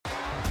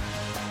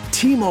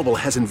T-Mobile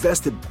has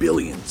invested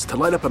billions to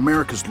light up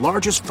America's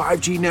largest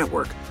 5G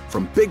network,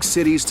 from big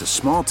cities to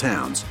small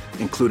towns,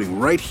 including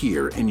right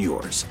here in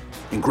yours.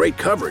 And great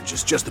coverage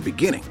is just the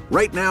beginning.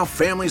 Right now,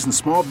 families and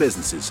small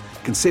businesses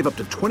can save up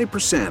to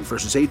 20%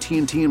 versus AT&T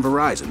and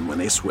Verizon when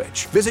they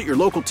switch. Visit your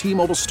local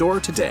T-Mobile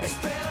store today.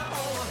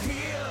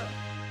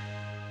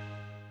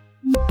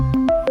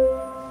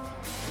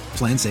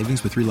 Plan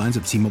savings with 3 lines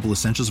of T-Mobile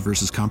Essentials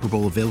versus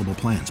comparable available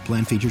plans.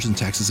 Plan features and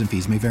taxes and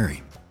fees may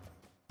vary.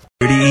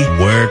 Dirty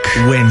Work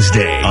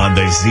Wednesday on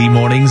the Z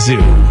Morning Zoo.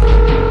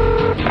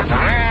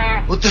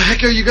 What the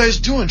heck are you guys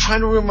doing? Trying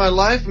to ruin my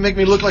life and make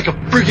me look like a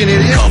freaking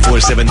idiot? Call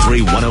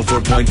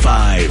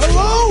 473-104.5.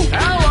 Hello?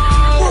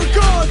 Hello? For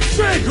God's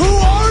sake, who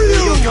are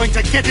you? You're going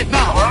to get it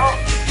now. Hello?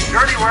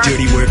 Dirty Work.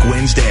 Dirty Work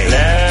Wednesday.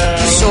 Hello?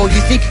 So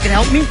you think you can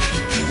help me?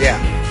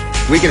 Yeah,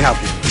 we can help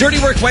you. Dirty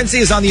Work Wednesday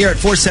is on the air at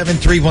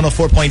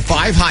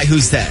 473-104.5. Hi,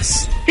 who's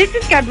this? This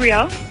is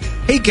Gabrielle.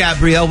 Hey,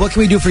 Gabrielle. What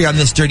can we do for you on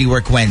this Dirty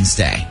Work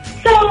Wednesday?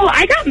 So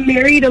I got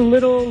married a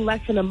little less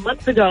than a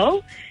month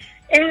ago,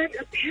 and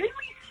apparently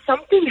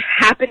something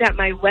happened at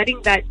my wedding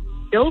that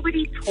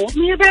nobody told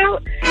me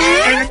about,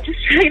 and I'm just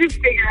trying to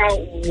figure out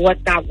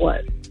what that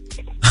was.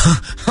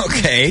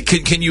 Okay.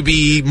 Can you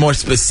be more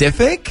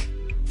specific?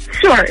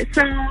 Sure.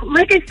 So,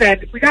 like I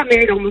said, we got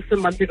married almost a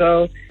month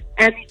ago,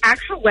 and the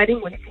actual wedding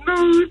was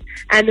smooth,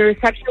 and the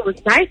reception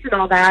was nice and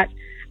all that.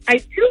 I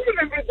do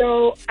remember,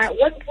 though, at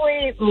one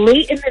point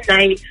late in the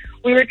night,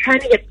 we were trying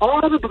to get all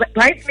the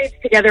bridesmaids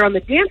together on the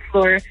dance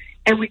floor,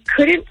 and we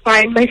couldn't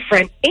find my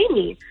friend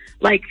Amy.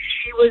 Like,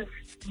 she was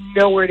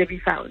nowhere to be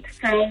found.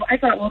 So I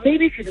thought, well,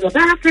 maybe she's in the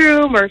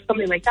bathroom or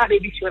something like that.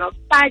 Maybe she went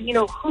outside. You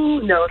know,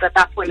 who knows at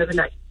that point of the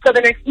night. So the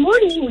next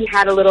morning, we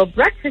had a little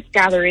breakfast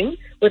gathering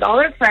with all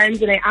our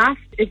friends, and I asked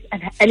if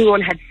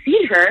anyone had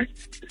seen her,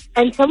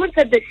 and someone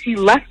said that she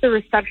left the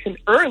reception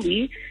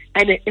early,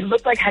 and it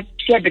looked like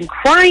she had been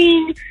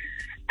crying,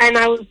 and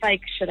I was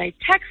like, should I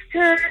text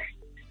her?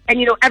 And,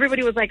 you know,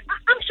 everybody was like,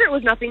 I'm sure it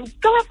was nothing.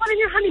 Go have fun on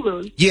your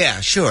honeymoon. Yeah,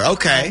 sure.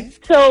 Okay.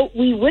 So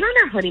we went on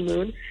our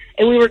honeymoon,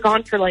 and we were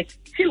gone for like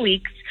 2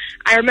 weeks.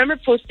 I remember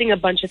posting a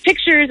bunch of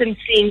pictures and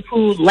seeing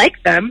who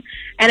liked them,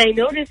 and I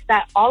noticed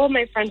that all of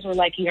my friends were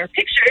liking our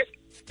pictures,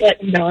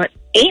 but not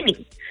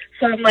Amy.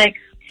 So I'm like,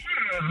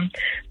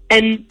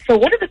 And for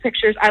one of the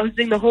pictures, I was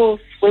doing the whole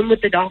swim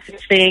with the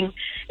dolphins thing,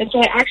 and so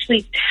I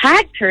actually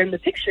tagged her in the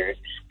pictures.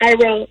 I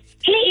wrote,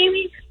 hey,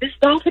 Amy, this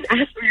dolphin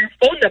asked for your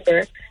phone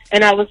number,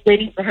 and I was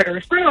waiting for her to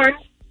respond.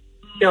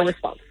 No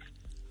response.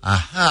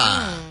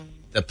 Aha.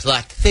 The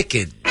plot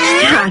thickened.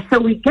 Yeah, so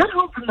we got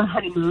home from the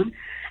honeymoon,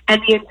 and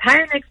the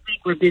entire next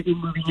week we're busy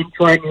moving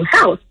into our new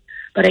house.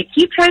 But I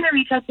keep trying to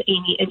reach out to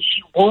Amy, and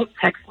she won't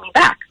text me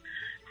back.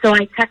 So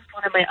I text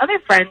one of my other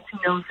friends who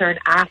knows her and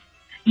ask,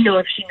 you know,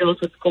 if she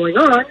knows what's going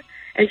on.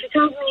 And she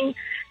tells me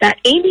that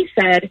Amy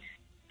said,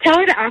 tell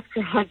her to ask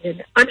her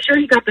husband. I'm sure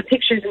he got the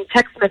pictures and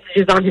text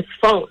messages on his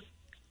phone.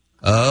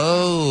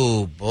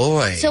 Oh,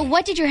 boy. So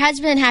what did your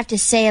husband have to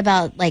say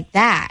about, like,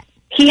 that?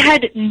 He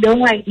had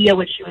no idea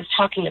what she was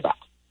talking about.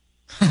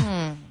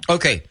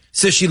 Okay,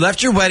 so she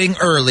left your wedding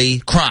early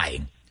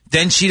crying.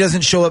 Then she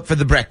doesn't show up for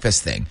the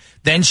breakfast thing.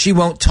 Then she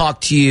won't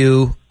talk to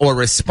you or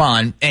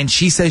respond. And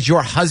she says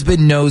your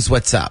husband knows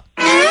what's up.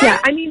 Yeah,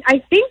 I mean, I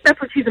think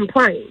that's what she's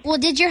implying. Well,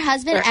 did your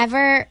husband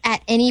ever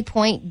at any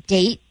point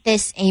date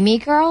this Amy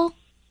girl?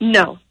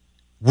 No.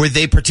 Were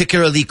they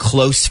particularly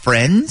close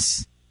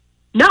friends?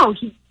 No,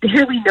 he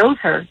barely knows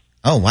her.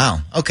 Oh, wow.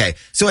 Okay.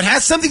 So it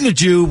has something to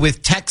do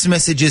with text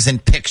messages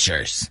and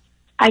pictures.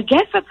 I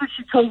guess that's what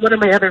she told one of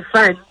my other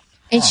friends.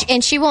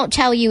 And she won't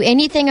tell you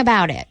anything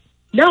about it?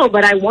 No,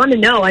 but I want to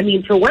know. I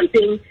mean, for one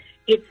thing,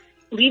 it's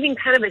leaving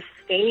kind of a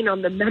stain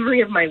on the memory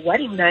of my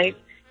wedding night.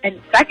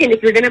 And second,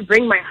 if you're going to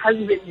bring my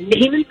husband's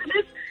name into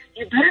this,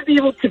 you better be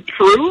able to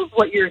prove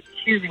what you're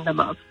accusing them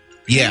of.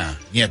 Yeah,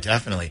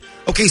 definitely.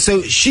 Okay,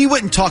 so she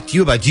wouldn't talk to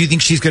you about it. Do you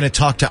think she's going to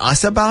talk to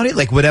us about it?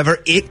 Like whatever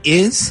it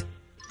is?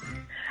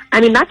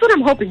 I mean, that's what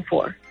I'm hoping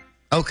for.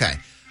 Okay.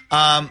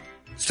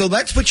 So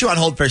let's put you on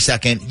hold for a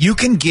second. You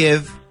can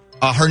give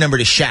her number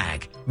to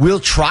Shag.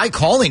 We'll try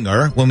calling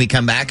her when we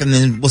come back, and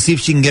then we'll see if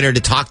she can get her to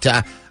talk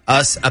to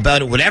us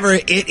about it, whatever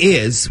it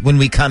is, when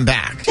we come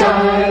back.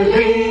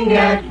 Darling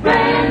at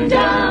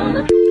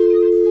random.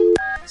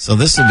 So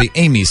this will be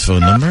Amy's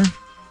phone number,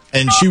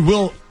 and she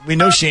will. We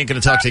know she ain't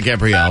going to talk to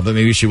Gabrielle, but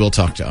maybe she will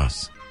talk to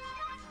us.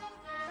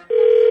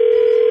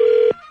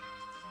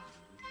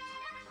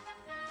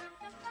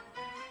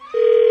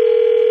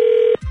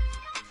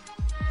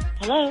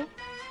 Hello.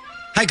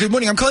 Hi, good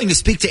morning. I'm calling to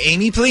speak to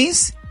Amy,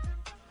 please.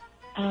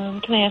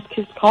 Can I ask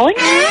who's calling?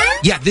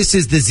 Yeah, this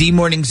is the Z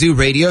Morning Zoo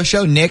radio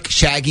show. Nick,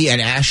 Shaggy,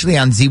 and Ashley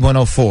on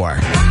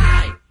Z104.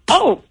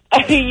 Oh,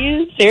 are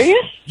you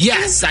serious?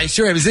 Yes, I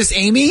sure am. Is this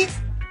Amy?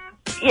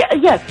 Yeah,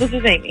 yes, this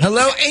is Amy.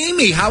 Hello,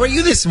 Amy. How are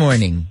you this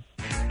morning?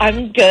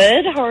 I'm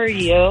good. How are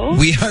you?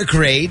 We are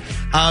great.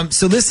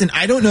 So listen,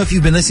 I don't know if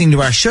you've been listening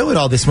to our show at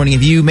all this morning.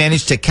 Have you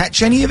managed to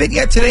catch any of it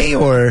yet today,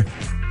 or?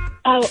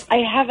 Oh, I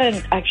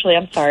haven't, actually.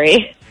 I'm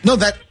sorry. No,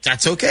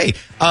 that's okay.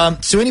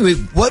 So anyway,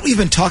 what we've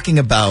been talking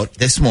about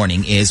this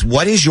morning is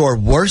what is your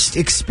worst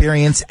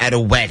experience at a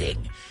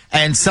wedding?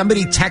 And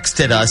somebody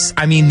texted us.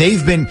 I mean, they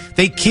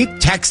keep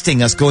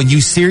texting us going, you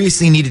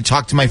seriously need to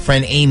talk to my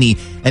friend Amy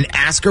and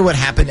ask her what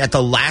happened at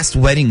the last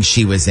wedding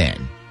she was in.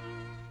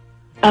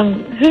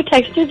 Who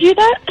texted you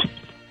that?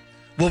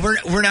 Well,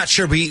 we're not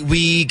sure.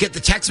 We get the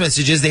text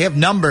messages. They have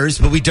numbers,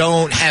 but we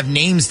don't have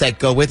names that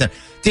go with them.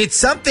 Did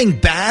something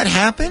bad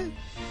happen?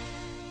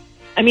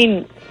 I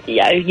mean,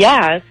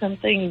 yeah,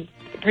 something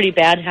pretty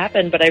bad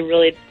happened, but I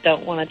really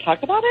don't want to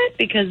talk about it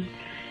because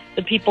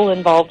the people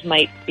involved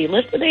might be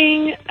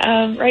listening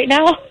right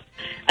now.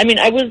 I mean,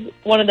 I was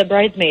one of the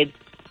bridesmaids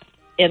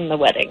in the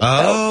wedding.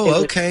 Oh,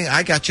 so okay.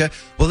 I gotcha.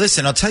 Well,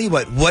 listen, I'll tell you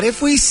what. What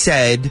if we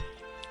said,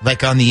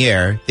 like on the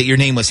air, that your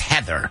name was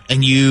Heather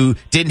and you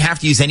didn't have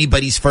to use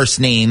anybody's first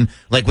name?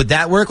 Like, would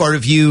that work? Or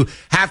if you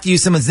have to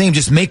use someone's name,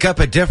 just make up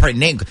a different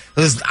name.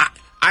 Because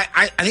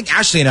I think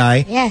Ashley and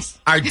I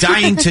are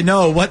dying to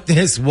know what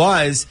this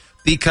was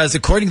because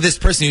according to this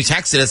person who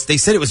texted us, they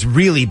said it was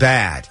really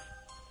bad.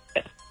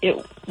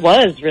 It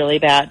was really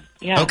bad,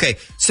 yeah. Okay,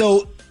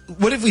 so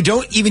what if we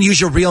don't even use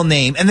your real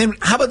name? And then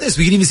how about this?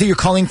 We can even say you're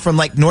calling from,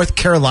 like, North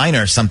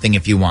Carolina or something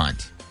if you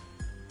want.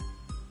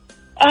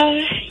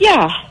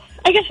 Yeah,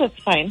 I guess that's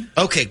fine.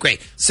 Okay,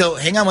 great. So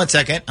hang on one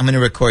second. I'm going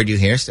to record you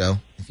here, so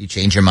if you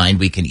change your mind,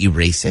 we can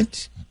erase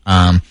it.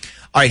 All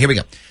right, here we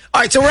go. All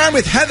right, so we're on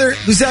with Heather,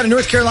 who's out of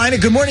North Carolina.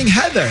 Good morning,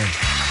 Heather.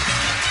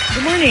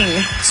 Good morning.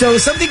 So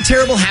something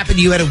terrible happened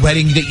to you at a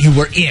wedding that you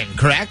were in,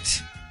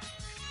 correct?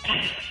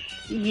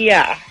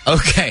 Yeah.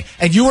 Okay.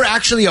 And you were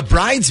actually a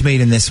bridesmaid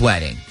in this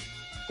wedding.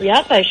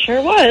 Yep, I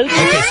sure was.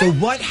 Okay, so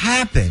what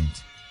happened?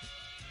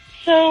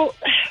 So,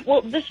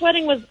 well, this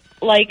wedding was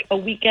like a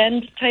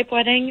weekend type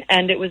wedding,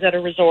 and it was at a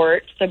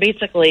resort. So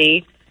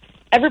basically,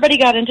 everybody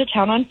got into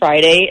town on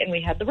Friday, and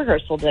we had the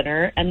rehearsal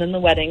dinner, and then the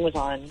wedding was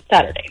on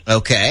Saturday.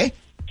 Okay.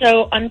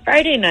 So on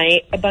Friday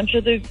night, a bunch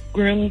of the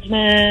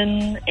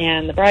groomsmen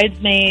and the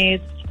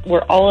bridesmaids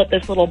were all at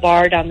this little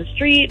bar down the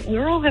street. We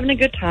were all having a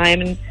good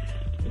time, and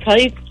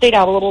probably stayed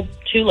out a little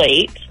too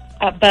late.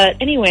 But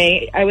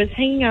anyway, I was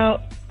hanging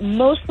out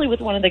mostly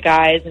with one of the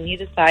guys, and he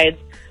decides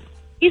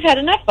he's had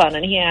enough fun,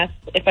 and he asks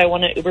if I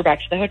want to Uber back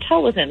to the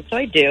hotel with him. So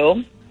I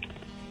do.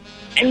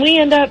 And we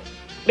end up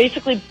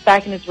basically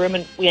back in his room,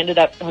 and we ended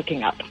up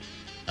hooking up.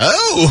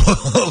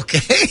 Oh,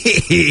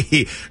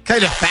 okay.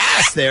 Kind of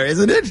fast there,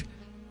 isn't it?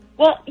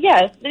 Well,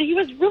 yes. He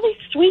was really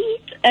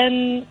sweet,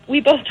 and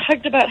we both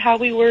talked about how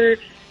we were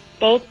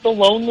both the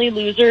lonely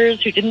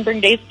losers who didn't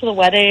bring dates to the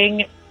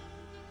wedding.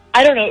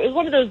 I don't know. It was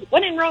one of those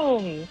when in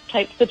Rome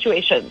type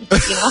situations,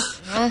 you know?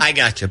 I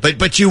gotcha.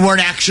 But you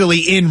weren't actually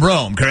in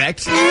Rome,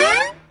 correct?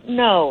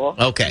 No.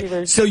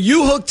 Okay. So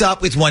you hooked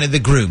up with one of the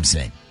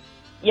groomsmen.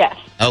 Yes.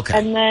 Okay.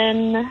 And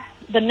then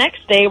the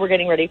next day we're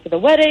getting ready for the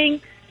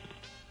wedding.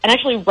 And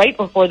actually right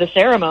before the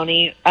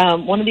ceremony,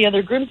 one of the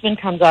other groomsmen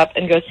comes up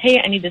and goes, hey,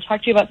 I need to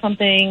talk to you about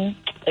something.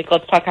 Like,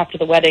 let's talk after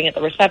the wedding at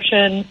the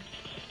reception.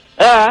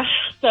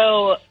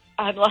 So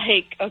I'm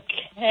like,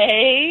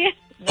 okay.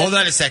 Hold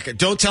on a second.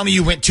 Don't tell me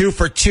you went 2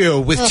 for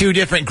 2 with 2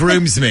 different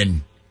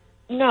groomsmen.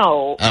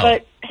 No,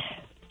 but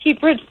he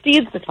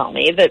proceeds to tell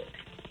me that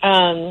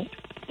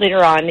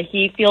later on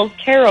he feels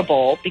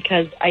terrible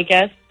because I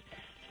guess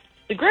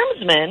the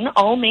groomsmen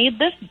all made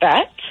this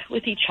bet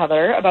with each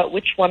other about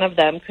which one of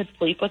them could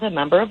sleep with a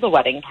member of the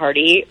wedding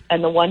party,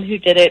 and the one who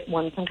did it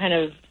won some kind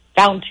of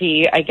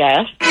bounty, I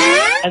guess.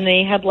 And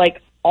they had,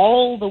 like,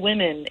 all the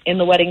women in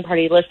the wedding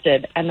party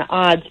listed and the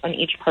odds on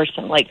each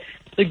person, like,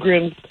 the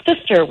groom's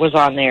sister was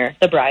on there.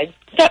 The bride's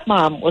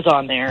stepmom was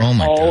on there. Oh,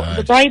 my all God.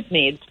 the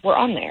bridesmaids were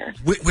on there.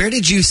 Where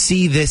did you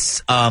see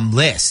this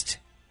list?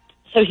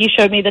 So he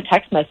showed me the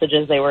text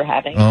messages they were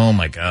having. Oh,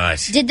 my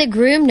gosh. Did the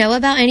groom know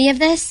about any of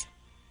this?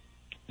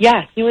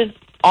 Yeah, he was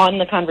on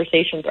the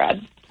conversation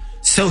thread.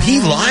 So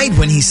he lied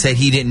when he said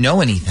he didn't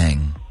know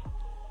anything.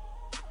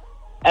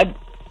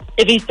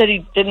 If he said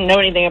he didn't know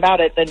anything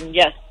about it, then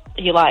yes,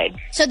 he lied.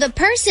 So the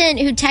person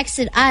who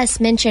texted us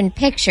mentioned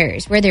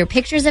pictures. Were there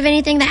pictures of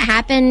anything that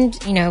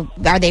happened? You know,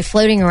 are they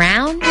floating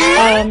around?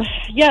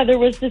 Yeah, there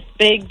was this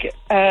big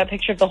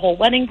picture of the whole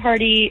wedding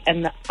party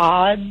and the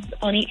odds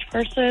on each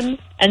person.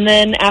 And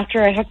then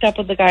after I hooked up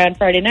with the guy on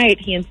Friday night,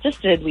 he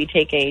insisted we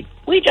take a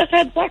 "we just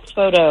had sex"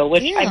 photo,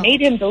 which Ew. I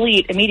made him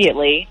delete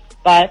immediately.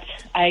 But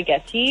I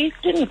guess he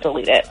didn't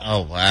delete it.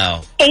 Oh,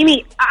 wow.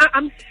 Amy,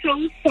 I'm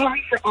so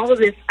sorry for all of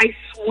this. I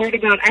swear to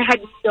God, I had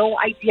no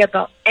idea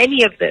about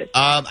any of this.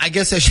 I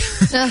guess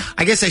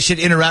I should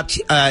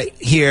interrupt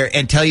here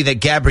and tell you that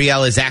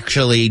Gabrielle is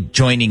actually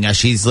joining us.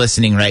 She's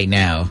listening right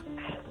now.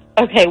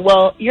 Okay,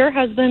 well, your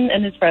husband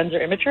and his friends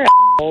are immature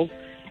assholes,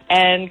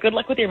 and good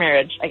luck with your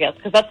marriage, I guess,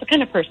 because that's the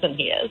kind of person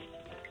he is.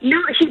 No,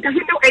 he doesn't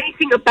know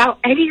anything about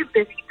any of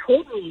this. He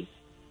told me.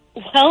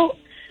 Well,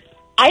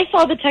 I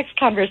saw the text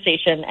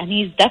conversation, and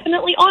he's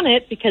definitely on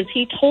it because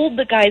he told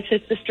the guys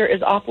his sister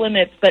is off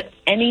limits, but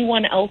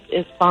anyone else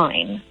is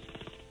fine.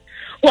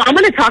 Well, I'm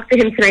going to talk to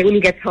him tonight when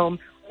he gets home.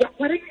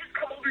 Why don't you just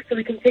come over so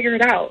we can figure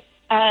it out?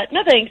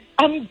 No, thanks.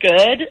 I'm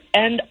good.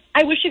 And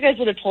I wish you guys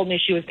would have told me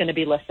she was going to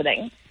be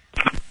listening.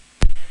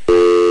 Okay.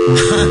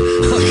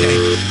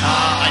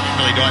 I didn't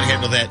really know how to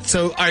handle that.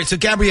 So, all right. So,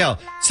 Gabrielle,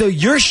 so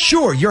you're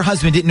sure your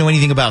husband didn't know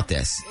anything about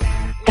this?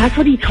 That's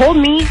what he told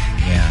me.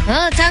 Yeah.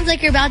 Well, it sounds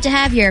like you're about to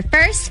have your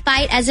first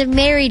fight as a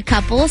married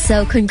couple,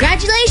 so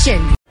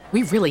congratulations.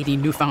 We really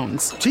need new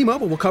phones.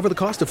 T-Mobile will cover the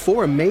cost of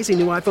 4 amazing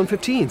new iPhone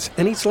 15s,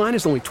 and each line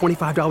is only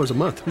 $25 a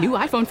month. New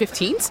iPhone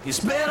 15s? It's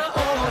better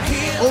over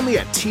here. Only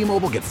at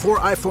T-Mobile, get 4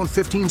 iPhone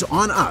 15s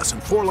on us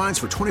and 4 lines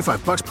for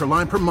 $25 per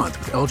line per month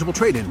with eligible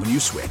trade-in when you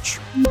switch.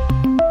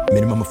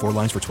 Minimum of 4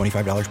 lines for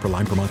 $25 per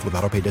line per month with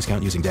autopay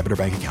discount using debit or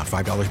bank account.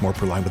 $5 more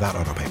per line without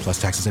autopay, plus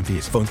taxes and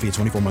fees. Phone fee at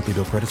 24 monthly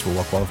bill credits for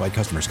well-qualified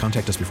customers.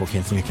 Contact us before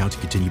canceling account to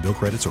continue bill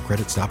credits or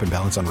credit stop and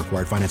balance on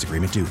required finance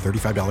agreement due.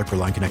 $35 per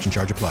line connection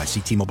charge applies. See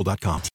T-Mobile.com.